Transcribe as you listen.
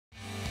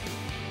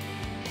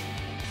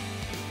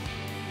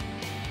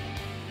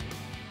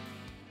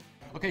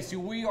Okay, so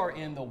we are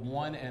in the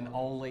one and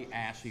only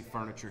Ashley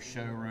Furniture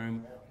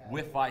showroom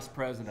with Vice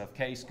President of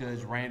Case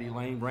Goods, Randy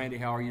Lane. Randy,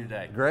 how are you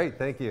today? Great,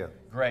 thank you.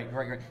 Great.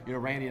 You know,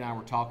 Randy and I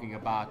were talking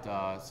about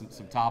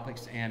some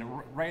topics, and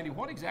Randy,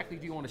 what exactly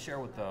do you want to share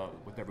with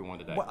everyone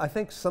today? Well, I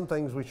think some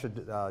things we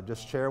should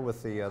just share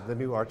with the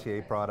new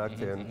RTA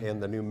product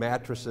and the new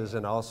mattresses,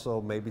 and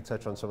also maybe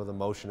touch on some of the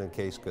motion and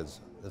case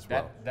goods as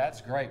well.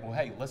 That's great. Well,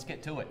 hey, let's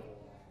get to it.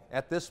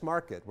 At this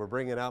market, we're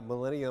bringing out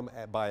Millennium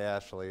by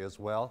Ashley as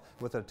well,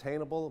 with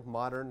attainable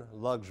modern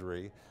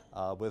luxury,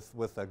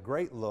 with a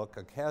great look,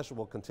 a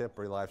casual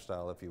contemporary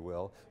lifestyle, if you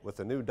will, with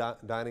a new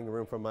dining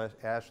room from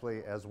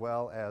Ashley, as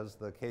well as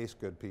the case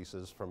good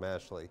pieces from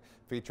Ashley,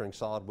 featuring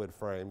solid wood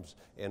frames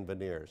and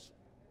veneers.